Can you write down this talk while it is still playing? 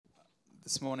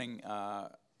This morning,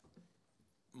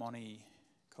 Moni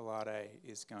Kalade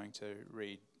is going to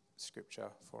read scripture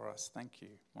for us. Thank you,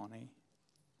 Moni.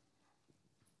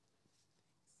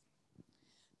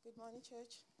 Good morning,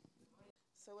 church.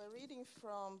 So we're reading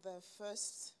from the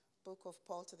first book of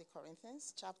Paul to the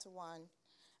Corinthians, chapter 1,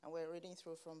 and we're reading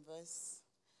through from verse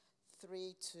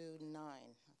 3 to 9,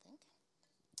 I think.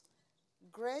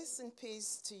 Grace and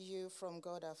peace to you from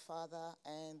God our Father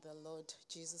and the Lord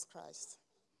Jesus Christ.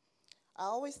 I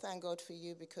always thank God for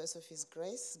you because of his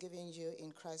grace given you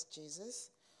in Christ Jesus.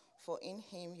 For in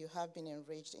him you have been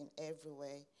enriched in every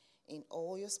way, in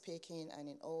all your speaking and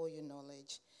in all your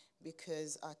knowledge,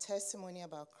 because our testimony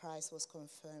about Christ was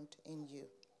confirmed in you.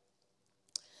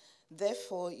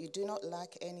 Therefore, you do not lack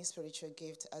any spiritual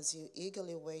gift as you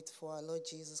eagerly wait for our Lord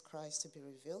Jesus Christ to be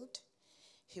revealed.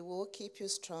 He will keep you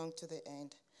strong to the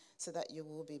end, so that you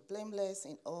will be blameless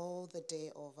in all the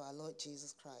day of our Lord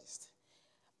Jesus Christ.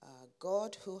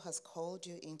 God, who has called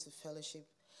you into fellowship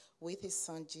with his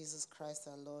Son, Jesus Christ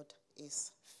our Lord,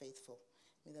 is faithful.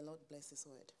 May the Lord bless his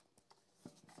word.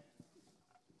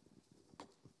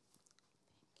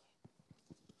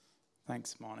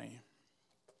 Thanks, Moni.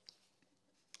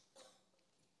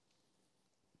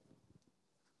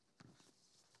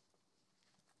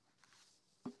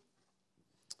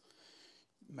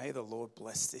 May the Lord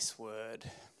bless this word.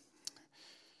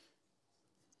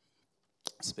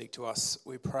 Speak to us,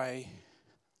 we pray,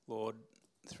 Lord,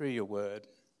 through your word.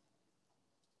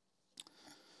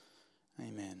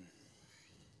 Amen.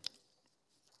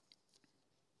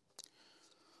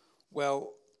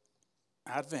 Well,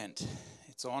 Advent,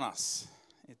 it's on us.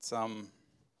 It's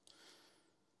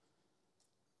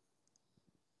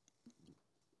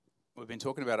we've been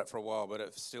talking about it for a while, but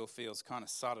it still feels kind of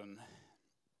sudden.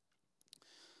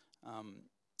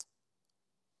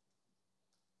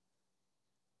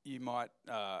 You might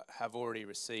have already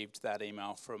received that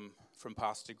email from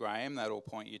Pastor Graham. That'll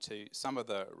point you to some of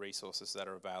the resources that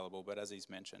are available, but as he's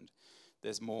mentioned,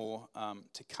 there's more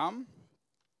to come.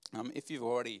 If you've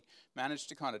already managed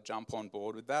to kind of jump on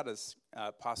board with that, as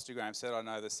Pastor Graham said, I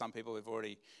know there's some people who've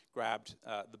already grabbed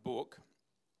the book.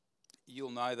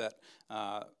 You'll know that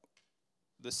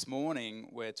this morning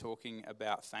we're talking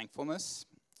about thankfulness,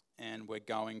 and we're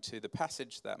going to the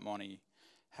passage that Moni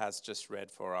has just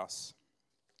read for us.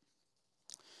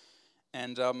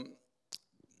 And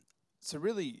so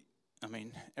really,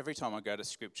 every time I go to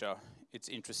Scripture, it's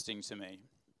interesting to me.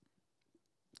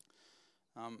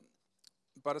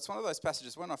 But it's one of those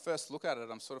passages, when I first look at it,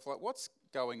 I'm sort of like, what's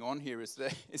going on here? Is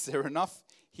there enough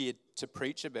here to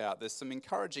preach about? There's some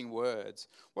encouraging words.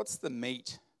 What's the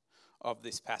meat of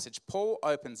this passage? Paul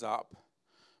opens up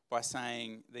by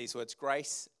saying these words,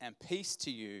 grace and peace to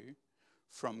you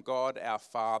from God our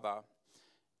Father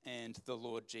and the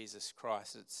Lord Jesus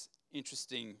Christ. It's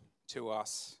interesting to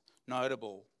us,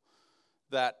 notable,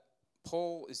 that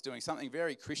Paul is doing something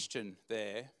very Christian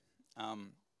there,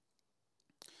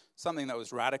 something that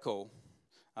was radical,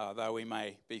 though we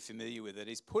may be familiar with it.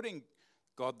 He's putting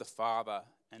God the Father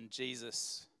and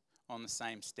Jesus on the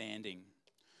same standing,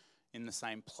 in the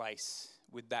same place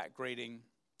with that greeting.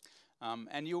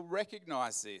 And you'll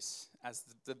recognize this as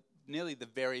nearly the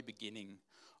very beginning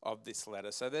of this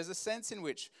letter. So there's a sense in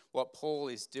which what Paul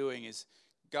is doing is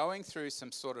going through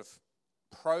some sort of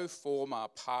pro forma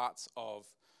parts of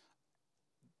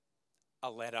a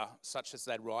letter, such as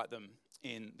they'd write them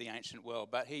in the ancient world.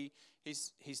 But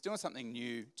he's doing something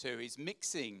new too. He's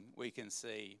mixing, we can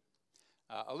see,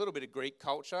 a little bit of Greek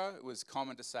culture. It was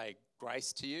common to say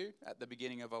grace to you at the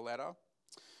beginning of a letter,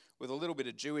 with a little bit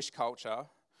of Jewish culture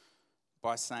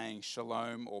by saying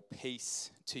shalom or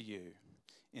peace to you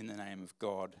in the name of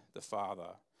God the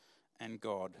Father and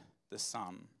God the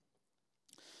Son.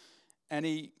 And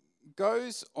he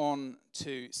goes on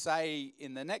to say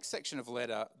in the next section of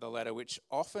the letter, which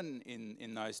often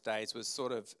in those days was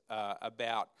sort of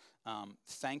about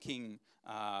thanking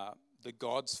the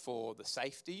gods for the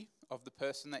safety of the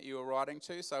person that you were writing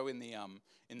to. So in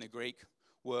the Greek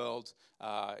world,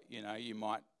 you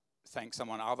might thank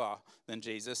someone other than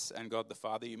Jesus and God the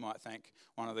Father. You might thank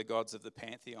one of the gods of the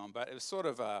pantheon. But it was sort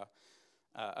of a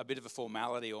bit of a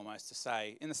formality almost to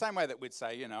say, in the same way that we'd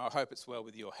say, I hope it's well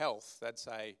with your health. They'd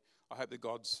say, I hope the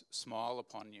gods smile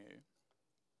upon you.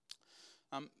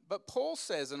 But Paul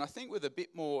says, and I think with a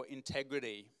bit more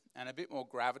integrity and a bit more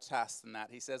gravitas than that,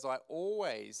 he says, I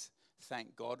always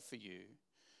thank God for you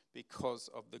because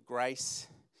of the grace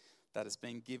that has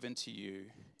been given to you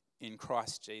in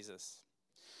Christ Jesus.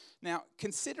 Now,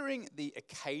 considering the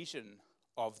occasion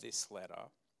of this letter,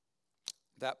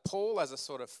 that Paul, as a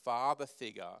sort of father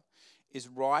figure, is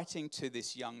writing to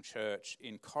this young church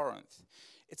in Corinth,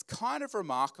 it's kind of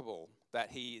remarkable that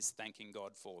he is thanking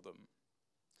God for them.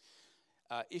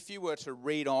 If you were to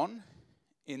read on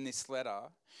in this letter,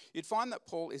 you'd find that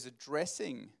Paul is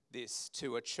addressing this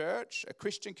to a church, a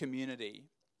Christian community,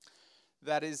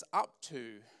 that is up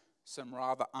to some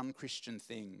rather unchristian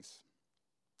things.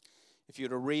 If you were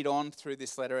to read on through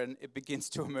this letter, and it begins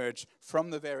to emerge from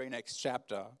the very next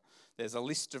chapter, there's a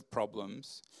list of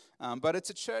problems, but it's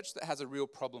a church that has a real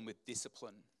problem with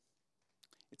discipline.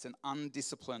 It's an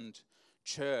undisciplined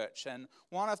church, and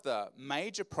one of the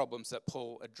major problems that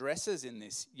Paul addresses in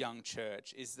this young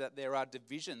church is that there are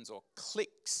divisions or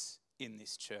cliques in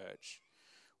this church,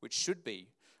 which should be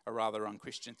a rather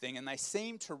unchristian thing, and they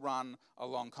seem to run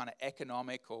along kind of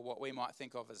economic or what we might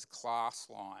think of as class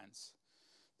lines.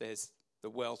 There's the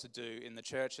well-to-do in the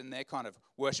church, and they're kind of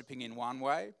worshipping in one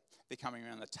way. They're coming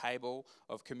around the table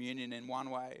of communion in one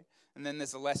way. And then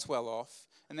there's the less well-off,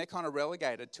 and they're kind of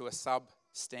relegated to a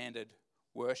substandard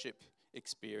worship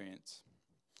experience,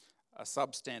 a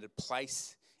substandard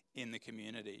place in the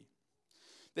community.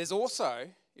 There's also,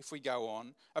 if we go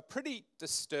on, a pretty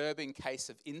disturbing case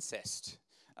of incest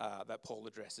that Paul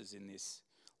addresses in this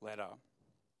letter.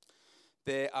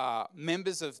 There are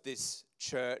members of this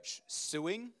church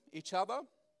suing each other.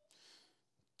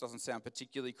 Doesn't sound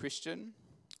particularly Christian.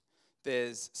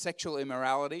 There's sexual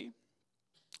immorality.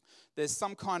 There's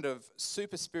some kind of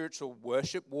super spiritual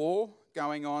worship war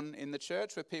going on in the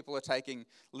church where people are taking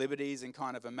liberties and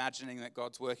kind of imagining that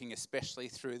God's working especially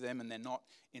through them and they're not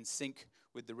in sync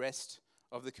with the rest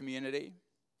of the community.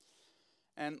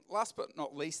 And last but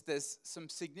not least, there's some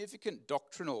significant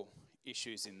doctrinal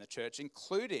issues in the church,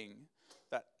 including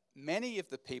that many of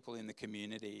the people in the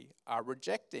community are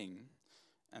rejecting,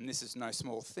 and this is no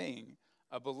small thing,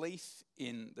 a belief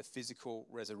in the physical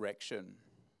resurrection.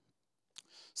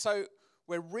 So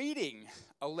we're reading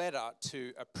a letter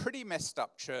to a pretty messed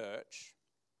up church,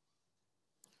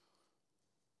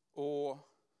 or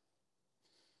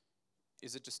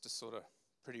is it just a sort of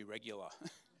pretty regular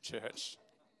church?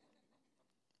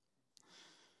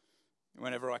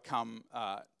 Whenever I come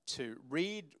to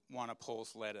read one of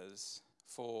Paul's letters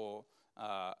for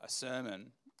a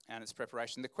sermon and its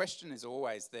preparation, the question is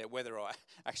always there, whether I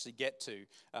actually get to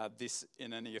this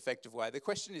in any effective way, the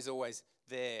question is always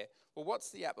there, well,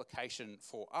 what's the application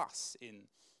for us in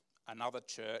another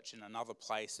church, in another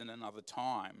place, in another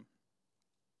time?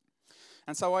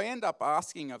 And so I end up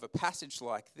asking of a passage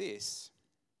like this,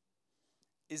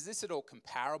 is this at all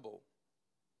comparable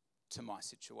to my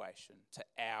situation, to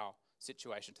our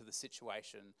situation, to the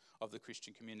situation of the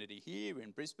Christian community here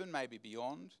in Brisbane, maybe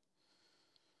beyond,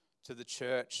 to the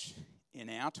church in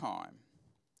our time,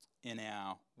 in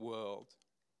our world?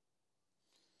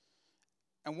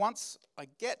 And once I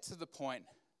get to the point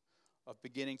of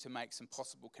beginning to make some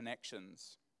possible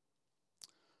connections,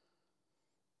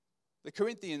 the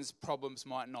Corinthians' problems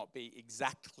might not be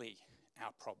exactly our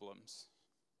problems,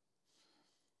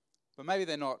 but maybe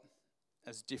they're not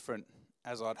as different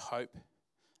as I'd hope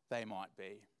they might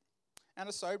be. And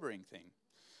a sobering thing.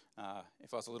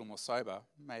 If I was a little more sober,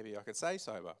 maybe I could say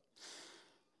sober.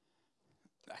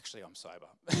 Actually, I'm sober.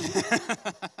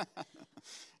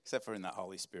 Except for in that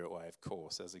Holy Spirit way, of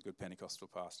course, as a good Pentecostal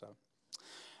pastor.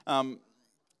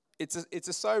 It's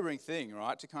a sobering thing,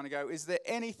 right, to kind of go, is there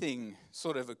anything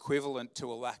sort of equivalent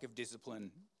to a lack of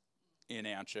discipline in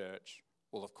our church?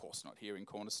 Well, of course not here in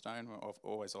Cornerstone. We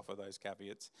always offer those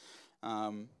caveats.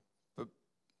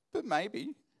 But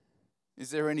maybe. Is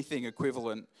there anything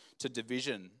equivalent to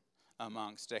division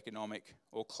amongst economic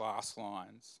or class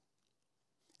lines?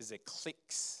 Is there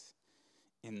cliques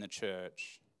in the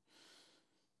church?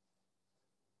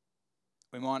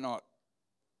 We might not,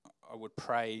 I would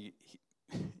pray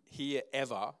here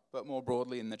ever, but more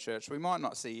broadly in the church, we might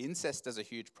not see incest as a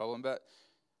huge problem, but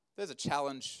there's a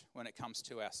challenge when it comes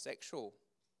to our sexual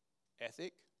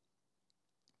ethic,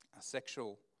 our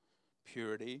sexual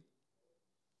purity,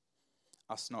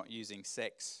 us not using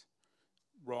sex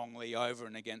wrongly over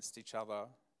and against each other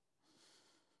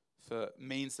for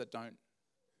means that don't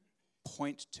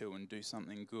point to and do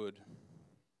something good.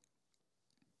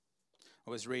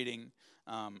 I was reading,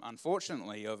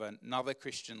 unfortunately, of another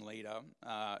Christian leader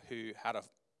who had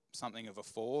something of a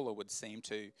fall, or would seem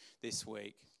to, this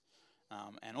week.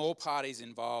 And all parties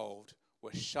involved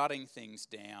were shutting things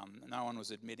down. No one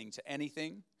was admitting to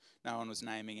anything. No one was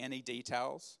naming any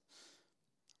details.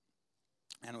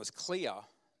 And it was clear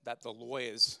that the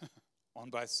lawyers on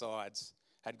both sides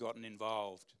had gotten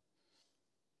involved.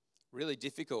 Really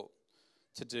difficult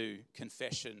to do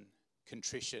confession,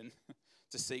 contrition,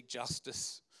 to seek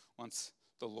justice once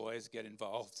the lawyers get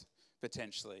involved,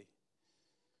 potentially.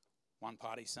 One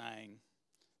party saying,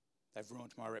 they've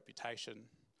ruined my reputation.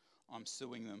 I'm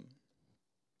suing them.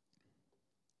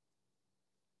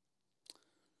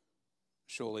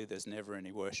 Surely there's never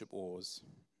any worship wars.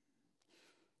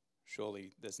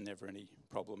 Surely there's never any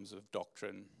problems of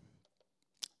doctrine.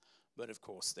 But of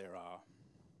course there are.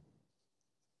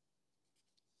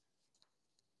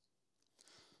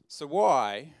 So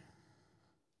why,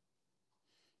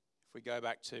 if we go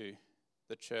back to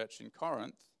the church in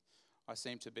Corinth, I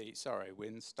seem to be,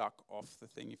 Wynne stuck off the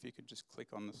thing. If you could just click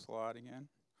on the slide again.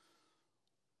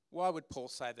 Why would Paul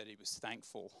say that he was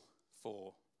thankful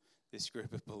for this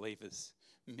group of believers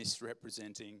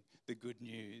misrepresenting the good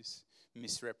news,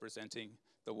 misrepresenting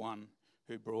the one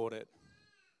who brought it?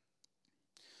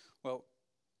 Well,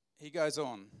 he goes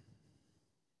on.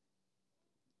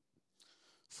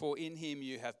 For in him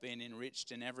you have been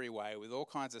enriched in every way with all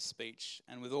kinds of speech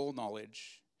and with all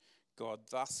knowledge, God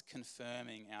thus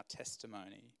confirming our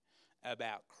testimony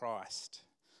about Christ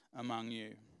among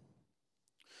you.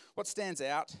 What stands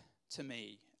out to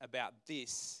me about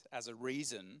this as a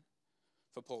reason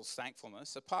for Paul's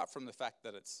thankfulness, apart from the fact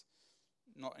that it's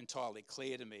not entirely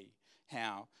clear to me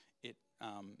how it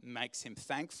makes him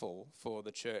thankful for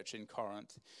the church in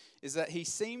Corinth, is that he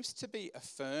seems to be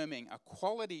affirming a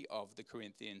quality of the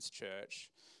Corinthians church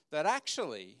that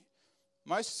actually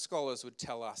most scholars would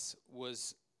tell us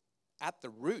was at the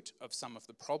root of some of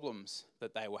the problems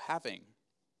that they were having,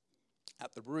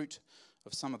 at the root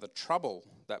of some of the trouble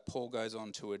that Paul goes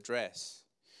on to address.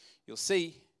 You'll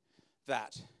see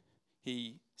that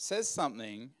he says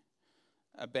something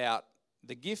about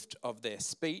the gift of their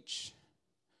speech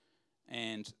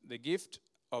and the gift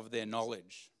of their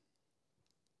knowledge.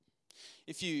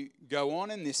 If you go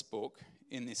on in this book,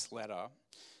 in this letter,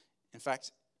 in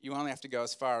fact, you only have to go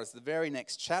as far as the very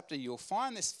next chapter, you'll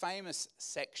find this famous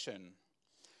section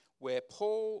where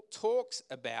Paul talks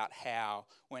about how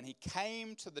when he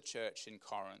came to the church in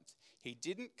Corinth, he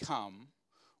didn't come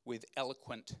with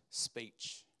eloquent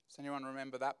speech. Does anyone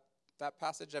remember that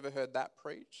passage? Ever heard that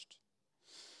preached?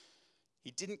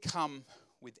 He didn't come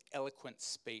with eloquent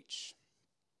speech.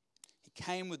 He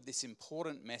came with this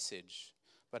important message,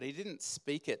 but he didn't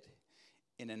speak it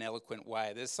in an eloquent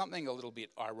way. There's something a little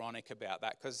bit ironic about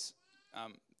that because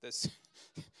there's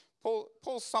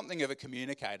Paul's something of a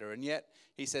communicator, and yet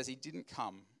he says he didn't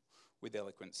come with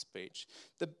eloquent speech.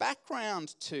 The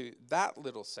background to that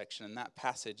little section and that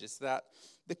passage is that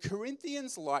the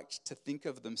Corinthians liked to think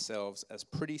of themselves as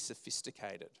pretty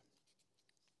sophisticated.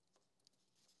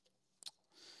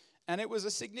 And it was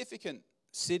a significant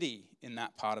city in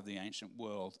that part of the ancient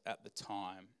world at the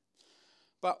time.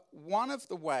 But one of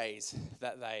the ways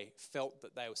that they felt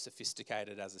that they were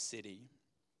sophisticated as a city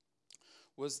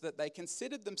was that they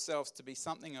considered themselves to be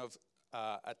something of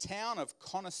a town of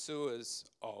connoisseurs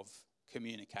of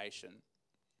communication.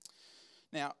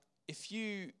 Now, if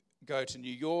you go to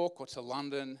New York or to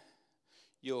London,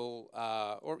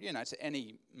 to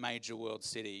any major world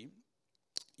city,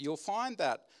 you'll find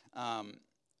that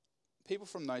people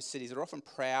from those cities are often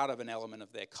proud of an element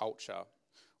of their culture,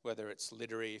 whether it's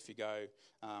literary. If you go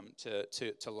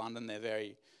to London, they're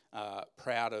very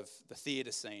proud of the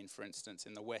theatre scene, for instance,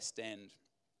 in the West End.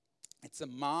 It's a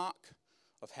mark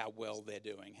of how well they're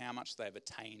doing, how much they've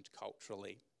attained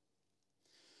culturally.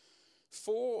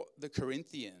 For the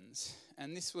Corinthians,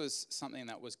 and this was something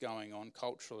that was going on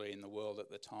culturally in the world at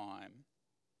the time,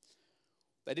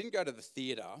 they didn't go to the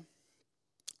theatre,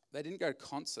 they didn't go to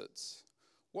concerts.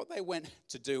 What they went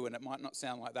to do, and it might not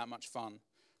sound like that much fun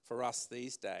for us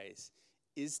these days,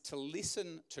 is to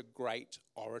listen to great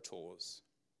orators.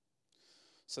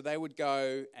 So they would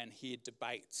go and hear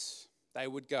debates. They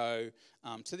would go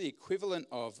to the equivalent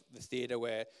of the theatre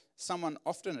where someone,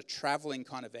 often a travelling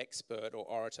kind of expert or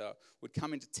orator, would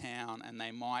come into town and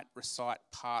they might recite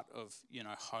part of,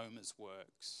 Homer's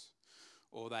works.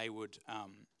 Or they would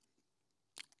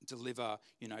deliver,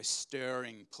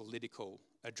 stirring political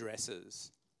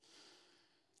addresses.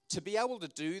 To be able to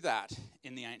do that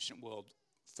in the ancient world,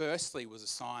 firstly, was a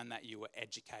sign that you were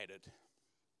educated.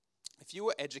 If you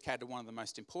were educated, one of the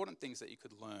most important things that you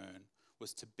could learn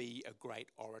was to be a great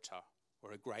orator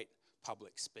or a great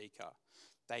public speaker.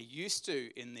 They used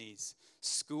to, in these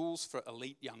schools for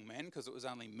elite young men, because it was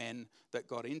only men that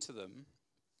got into them,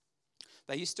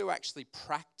 they used to actually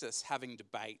practice having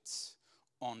debates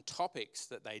on topics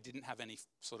that they didn't have any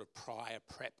sort of prior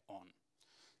prep on.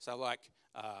 So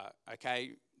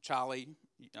okay, Charlie,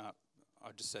 I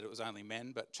just said it was only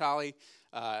men, but Charlie,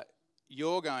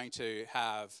 you're going to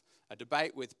have a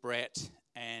debate with Brett,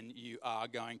 and you are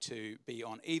going to be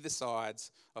on either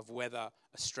sides of whether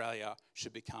Australia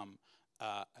should become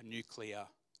a nuclear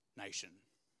nation.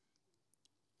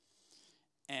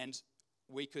 And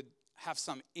we could have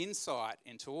some insight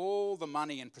into all the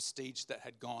money and prestige that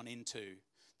had gone into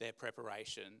their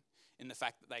preparation, in the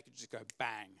fact that they could just go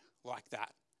bang like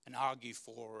that and argue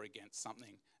for or against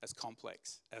something as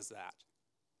complex as that.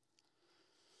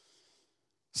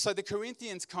 So the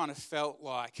Corinthians kind of felt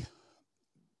like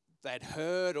they'd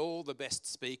heard all the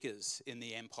best speakers in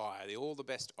the empire, all the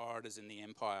best orators in the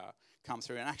empire come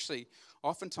through. And actually,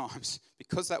 oftentimes,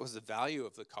 because that was the value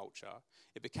of the culture,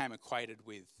 it became equated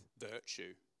with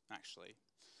virtue, actually.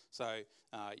 So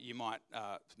you might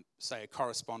say a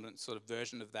correspondent sort of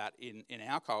version of that in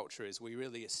our culture is we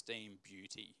really esteem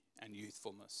beauty and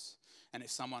youthfulness. And if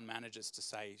someone manages to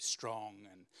say strong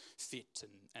and fit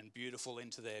and beautiful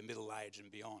into their middle age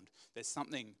and beyond, there's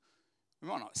something, we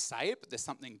might not say it, but there's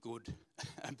something good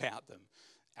about them.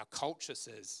 Our culture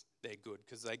says they're good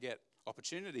because they get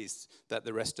opportunities that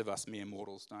the rest of us mere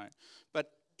mortals don't.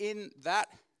 But in that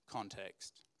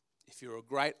context, if you're a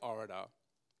great orator,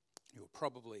 you're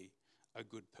probably a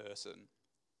good person.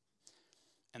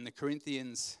 And the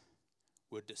Corinthians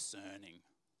were discerning,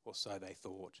 or so they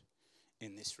thought,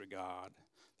 in this regard.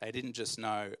 They didn't just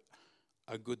know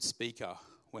a good speaker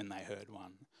when they heard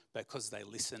one, because they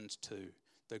listened to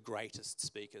the greatest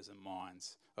speakers and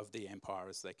minds of the empire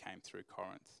as they came through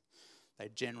Corinth. They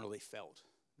generally felt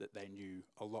that they knew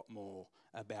a lot more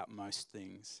about most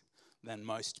things than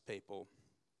most people.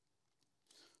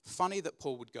 Funny that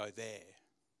Paul would go there.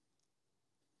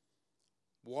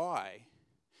 Why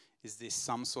is this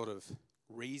some sort of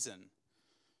reason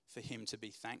for him to be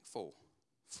thankful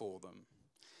for them?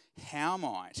 How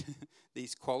might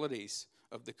these qualities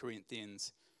of the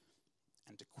Corinthians,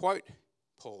 and to quote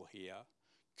Paul here,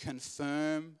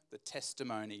 confirm the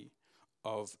testimony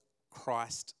of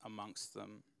Christ amongst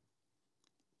them?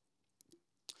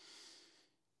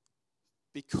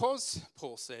 Because,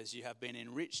 Paul says, you have been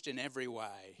enriched in every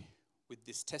way with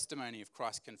this testimony of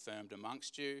Christ confirmed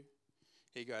amongst you,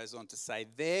 he goes on to say,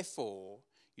 therefore,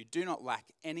 you do not lack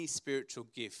any spiritual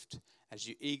gift as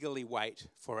you eagerly wait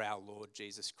for our Lord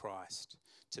Jesus Christ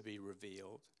to be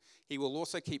revealed. He will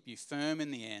also keep you firm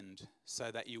in the end,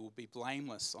 so that you will be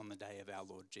blameless on the day of our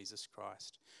Lord Jesus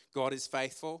Christ. God is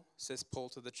faithful, says Paul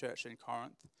to the church in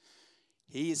Corinth.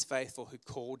 He is faithful who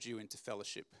called you into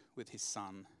fellowship with his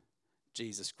Son,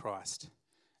 Jesus Christ,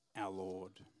 our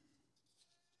Lord.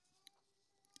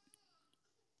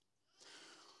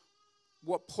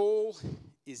 What Paul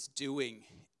is doing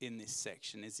in this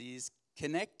section is he is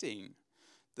connecting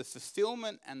the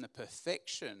fulfillment and the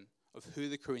perfection of who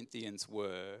the Corinthians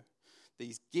were,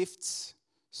 these gifts,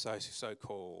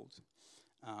 so-called,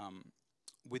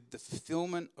 with the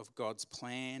fulfillment of God's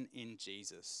plan in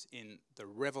Jesus, in the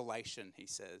revelation, he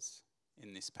says,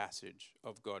 in this passage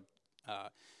of God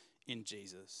in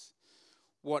Jesus.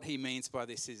 What he means by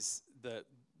this is the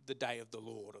day of the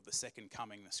Lord, or the second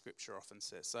coming, the scripture often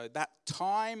says. So that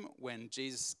time when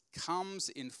Jesus comes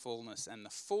in fullness and the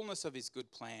fullness of his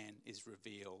good plan is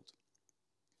revealed,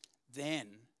 then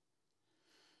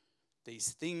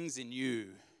these things in you,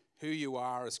 who you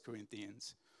are as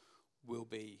Corinthians, will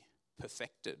be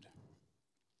perfected.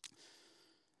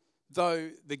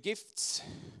 Though the gifts,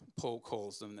 Paul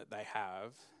calls them, that they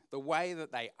have, the way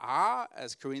that they are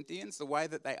as Corinthians, the way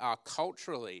that they are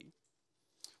culturally,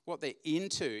 what they're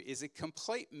into is a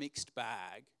complete mixed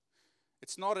bag.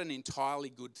 It's not an entirely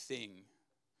good thing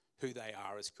who they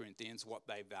are as Corinthians, what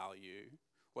they value,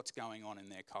 what's going on in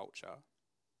their culture.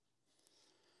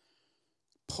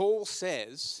 Paul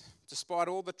says, despite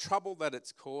all the trouble that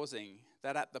it's causing,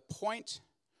 that at the point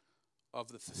of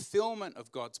the fulfillment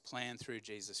of God's plan through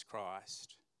Jesus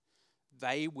Christ,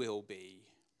 they will be,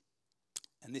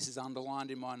 and this is underlined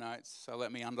in my notes, so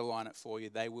let me underline it for you,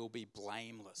 they will be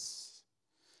blameless.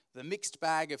 The mixed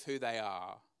bag of who they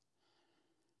are,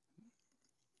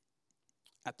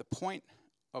 at the point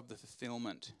of the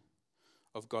fulfillment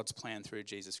of God's plan through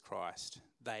Jesus Christ,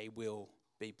 they will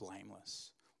be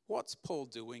blameless. What's Paul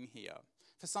doing here?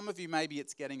 For some of you, maybe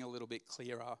it's getting a little bit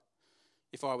clearer.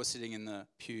 If I was sitting in the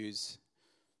pews,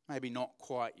 maybe not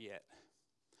quite yet.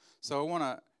 So I want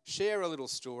to share a little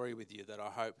story with you that I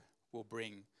hope will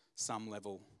bring some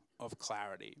level of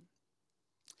clarity.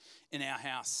 In our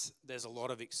house, there's a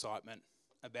lot of excitement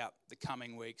about the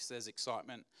coming weeks. There's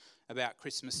excitement about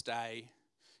Christmas Day.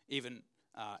 Even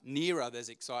nearer, there's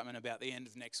excitement about the end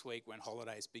of next week when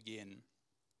holidays begin.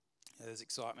 There's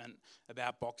excitement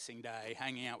about Boxing Day,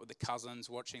 hanging out with the cousins,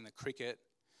 watching the cricket.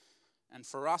 And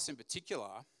for us in particular,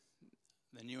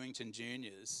 the Newington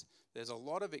juniors, there's a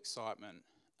lot of excitement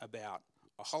about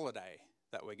a holiday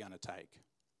that we're going to take.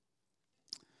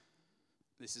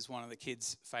 This is one of the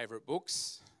kids' favourite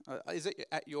books. Is it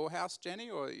at your house, Jenny?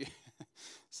 Or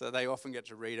so they often get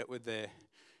to read it with their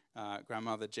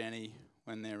grandmother Jenny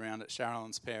when they're around at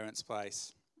Sharon's parents'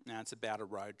 place. Now it's about a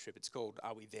road trip. It's called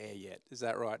Are We There Yet? Is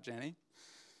that right, Jenny?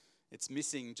 It's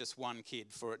missing just one kid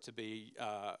for it to be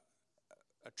a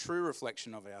true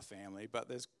reflection of our family, but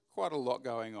there's quite a lot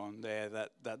going on there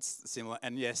that's similar.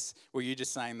 And yes, were you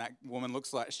just saying that woman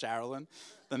looks like Sharon?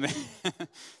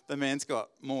 The man's got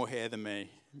more hair than me,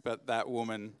 but that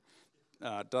woman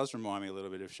does remind me a little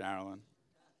bit of Sharon.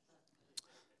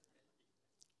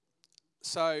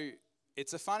 So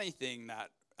it's a funny thing that,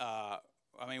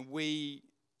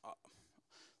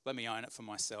 let me own it for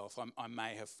myself. I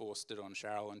may have forced it on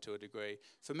Sharon to a degree.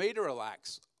 For me to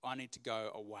relax, I need to go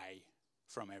away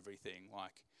from everything.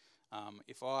 Like,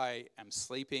 if I am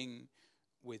sleeping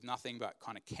with nothing but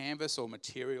kind of canvas or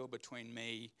material between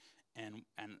me and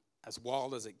as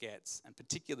wild as it gets, and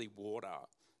particularly water,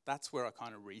 that's where I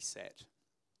kind of reset.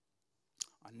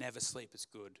 I never sleep as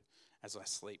good as I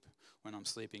sleep when I'm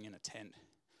sleeping in a tent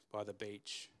by the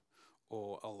beach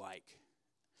or a lake.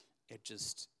 It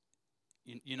just,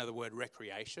 you know the word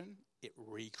recreation? It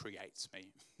recreates me.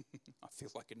 I feel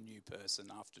like a new person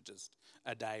after just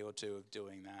a day or two of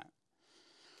doing that.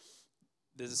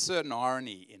 There's a certain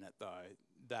irony in it, though,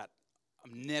 that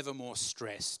I'm never more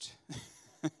stressed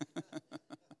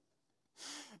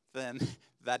than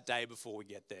that day before we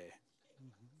get there.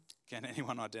 Can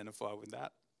anyone identify with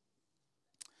that?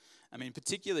 I mean,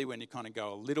 particularly when you kind of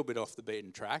go a little bit off the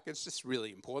beaten track, it's just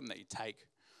really important that you take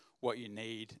what you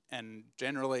need. And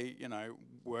generally,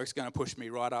 work's going to push me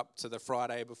right up to the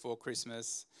Friday before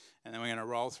Christmas, and then we're going to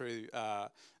roll through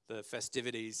the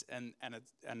festivities, and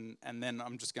then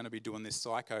I'm just going to be doing this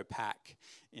psycho pack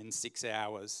in 6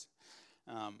 hours.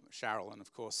 Sharon,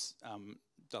 of course,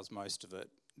 does most of it.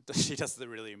 She does the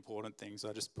really important things.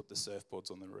 I just put the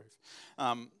surfboards on the roof.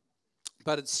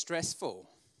 But it's stressful.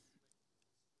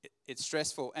 It's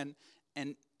stressful.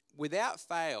 And without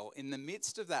fail, in the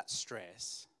midst of that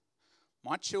stress,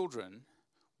 my children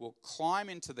will climb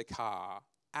into the car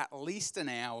at least an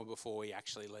hour before we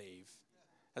actually leave.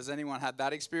 Has anyone had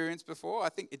that experience before? I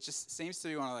think it just seems to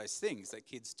be one of those things that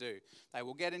kids do. They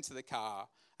will get into the car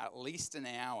at least an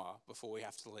hour before we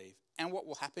have to leave. And what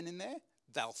will happen in there?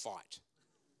 They'll fight.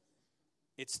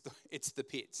 It's the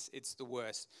pits. It's the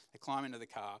worst. They climb into the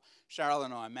car. Cheryl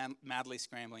and I are madly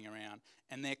scrambling around,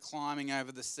 and they're climbing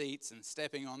over the seats and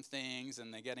stepping on things,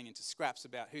 and they're getting into scraps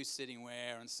about who's sitting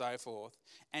where and so forth.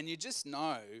 And you just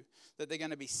know that they're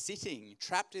going to be sitting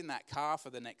trapped in that car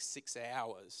for the next 6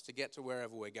 hours to get to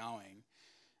wherever we're going,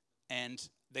 and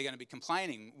they're going to be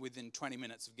complaining within 20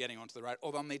 minutes of getting onto the road,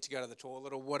 or they'll need to go to the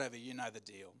toilet or whatever. You know the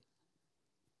deal.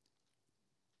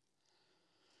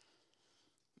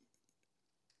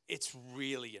 It's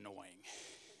really annoying.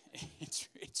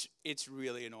 It's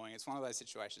really annoying. It's one of those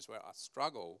situations where I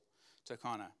struggle to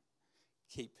kind of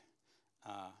keep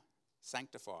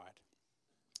sanctified,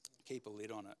 keep a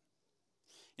lid on it.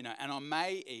 And I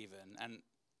may even, and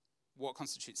what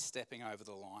constitutes stepping over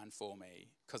the line for me,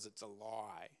 because it's a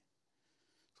lie,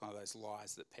 it's one of those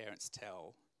lies that parents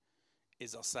tell,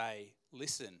 is I'll say,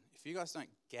 listen, if you guys don't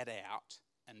get out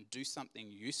and do something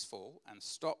useful and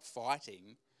stop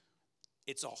fighting,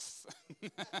 it's off.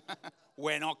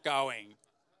 We're not going.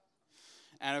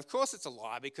 And of course it's a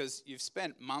lie, because you've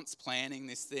spent months planning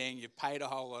this thing, you've paid a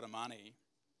whole lot of money.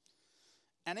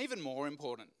 And even more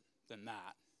important than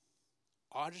that,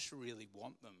 I just really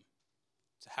want them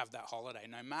to have that holiday,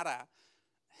 no matter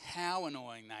how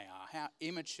annoying they are, how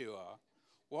immature,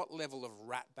 what level of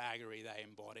ratbaggery they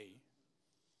embody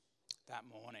that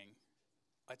morning.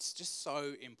 It's just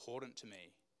so important to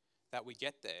me that we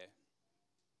get there.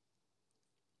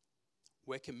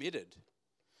 We're committed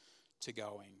to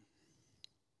going.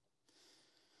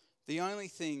 The only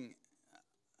thing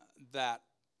that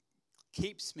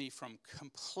keeps me from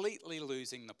completely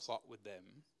losing the plot with them,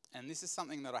 and this is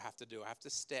something that I have to do, I have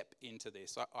to step into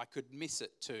this. I could miss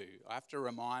it too. I have to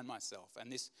remind myself,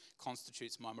 and this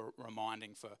constitutes my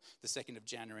reminding for the 2nd of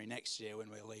January next year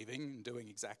when we're leaving and doing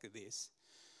exactly this.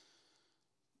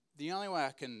 The only way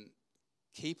I can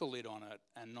keep a lid on it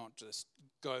and not just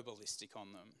go ballistic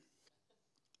on them,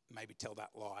 maybe tell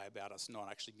that lie about us not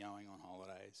actually going on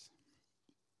holidays,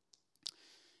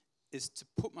 is to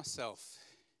put myself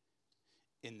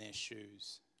in their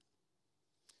shoes.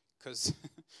 Because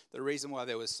the reason why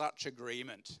there was such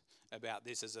agreement about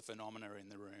this as a phenomena in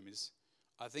the room is,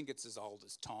 I think it's as old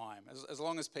as time. As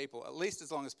long as people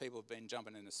have been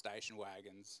jumping into station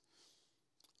wagons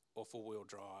or 4-wheel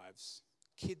drives,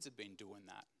 kids have been doing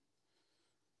that.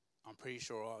 I'm pretty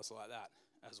sure I was like that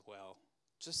as well.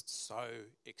 Just so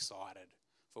excited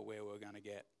for where we're going to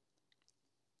get.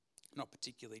 Not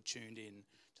particularly tuned in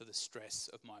to the stress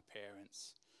of my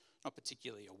parents, not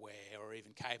particularly aware or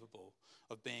even capable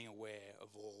of being aware of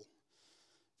all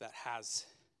that has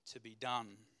to be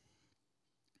done.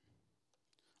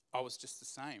 I was just the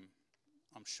same.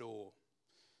 I'm sure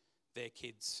their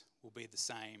kids will be the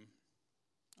same.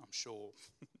 I'm sure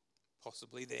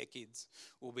possibly their kids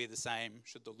will be the same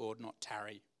should the Lord not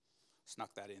tarry.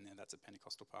 Snuck that in there. That's a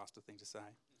Pentecostal pastor thing to say.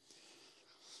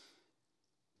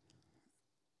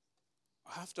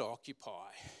 I have to occupy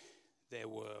their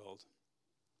world.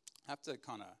 I have to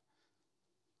kind of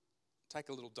take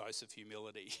a little dose of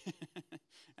humility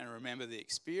and remember the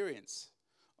experience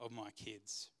of my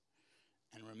kids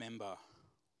and remember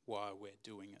why we're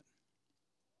doing it.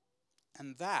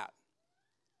 And that,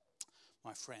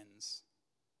 my friends,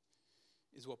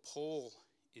 is what Paul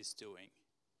is doing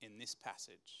in this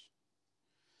passage.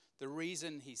 The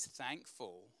reason he's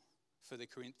thankful for the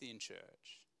Corinthian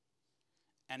church,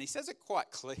 and he says it quite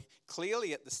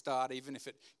clearly at the start, even if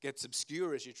it gets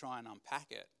obscure as you try and unpack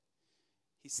it,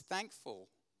 he's thankful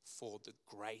for the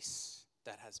grace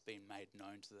that has been made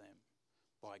known to them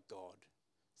by God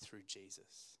through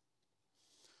Jesus.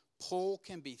 Paul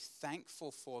can be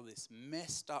thankful for this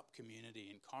messed up community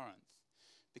in Corinth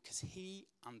because he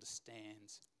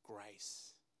understands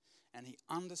grace. And he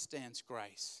understands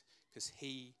grace because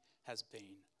he has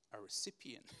been a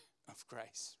recipient of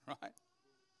grace, right?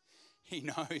 He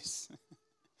knows.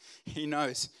 He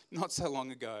knows not so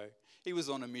long ago he was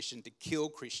on a mission to kill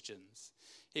Christians.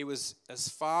 He was as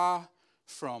far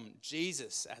from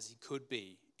Jesus as he could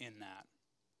be in that.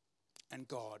 And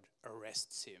God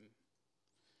arrests him.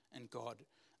 And God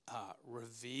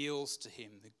reveals to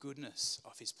him the goodness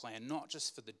of his plan, not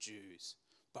just for the Jews,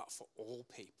 but for all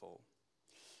people.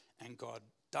 And God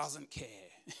doesn't care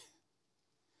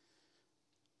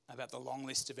about the long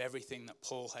list of everything that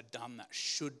Paul had done that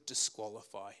should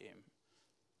disqualify him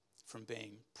from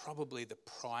being probably the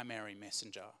primary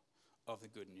messenger of the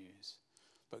good news.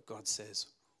 But God says,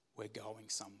 we're going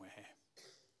somewhere.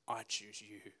 I choose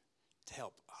you to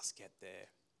help us get there.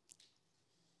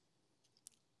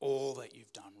 All that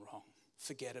you've done wrong,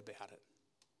 forget about it.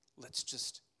 Let's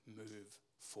just move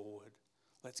forward.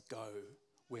 Let's go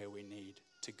where we need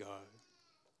to go.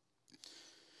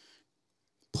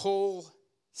 Paul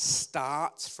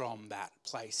starts from that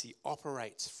place. He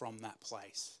operates from that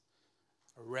place.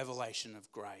 A revelation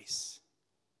of grace.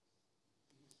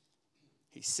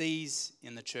 He sees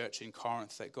in the church in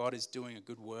Corinth that God is doing a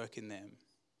good work in them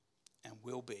and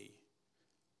will be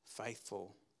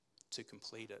faithful to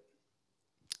complete it.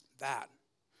 That,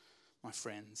 my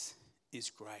friends, is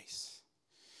grace.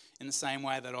 In the same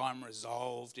way that I'm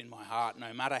resolved in my heart,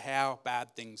 no matter how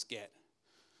bad things get,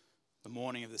 the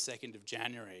morning of the 2nd of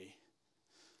January,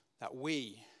 that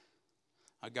we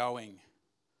are going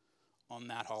on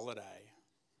that holiday.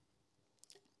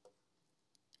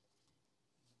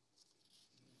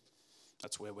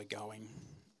 That's where we're going.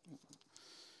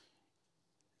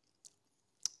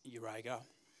 Uraga.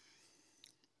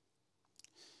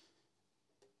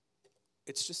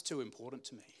 It's just too important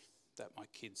to me that my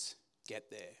kids get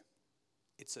there.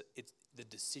 The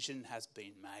decision has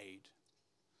been made.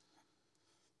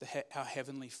 Our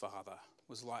Heavenly Father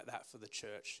was like that for the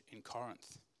church in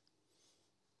Corinth.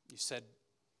 You said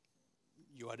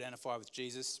you identify with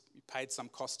Jesus, you paid some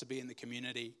cost to be in the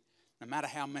community. No matter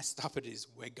how messed up it is,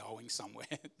 we're going somewhere.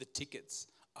 The tickets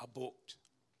are booked.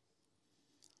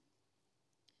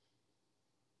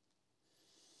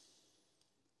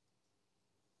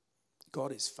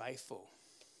 God is faithful,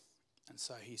 and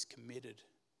so he's committed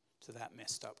to that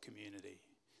messed up community,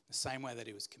 the same way that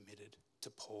he was committed to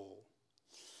Paul.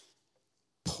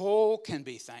 Paul can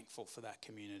be thankful for that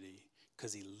community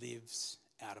because he lives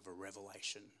out of a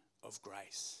revelation of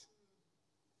grace.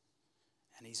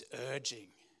 And he's urging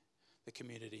the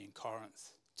community in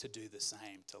Corinth to do the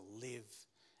same, to live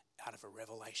out of a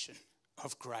revelation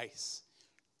of grace.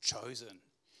 Chosen.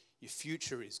 Your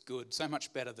future is good, so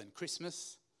much better than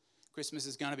Christmas. Christmas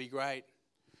is going to be great.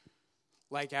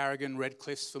 Lake Aragon, Red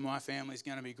Cliffs for my family is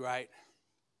going to be great.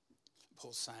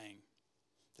 Paul's saying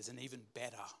there's an even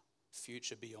better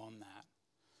future beyond that.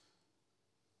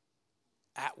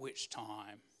 At which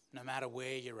time, no matter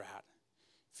where you're at,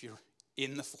 if you're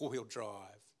in the four-wheel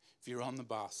drive, if you're on the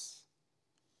bus,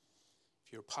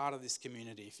 if you're a part of this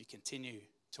community, if you continue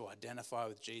to identify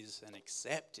with Jesus and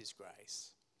accept his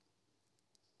grace,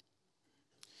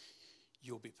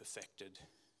 you'll be perfected.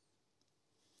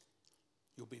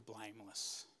 You'll be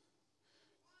blameless.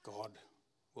 God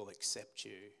will accept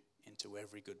you into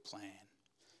every good plan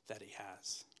that he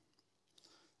has.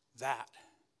 That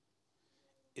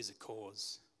is a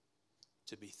cause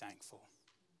to be thankful,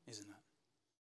 isn't it?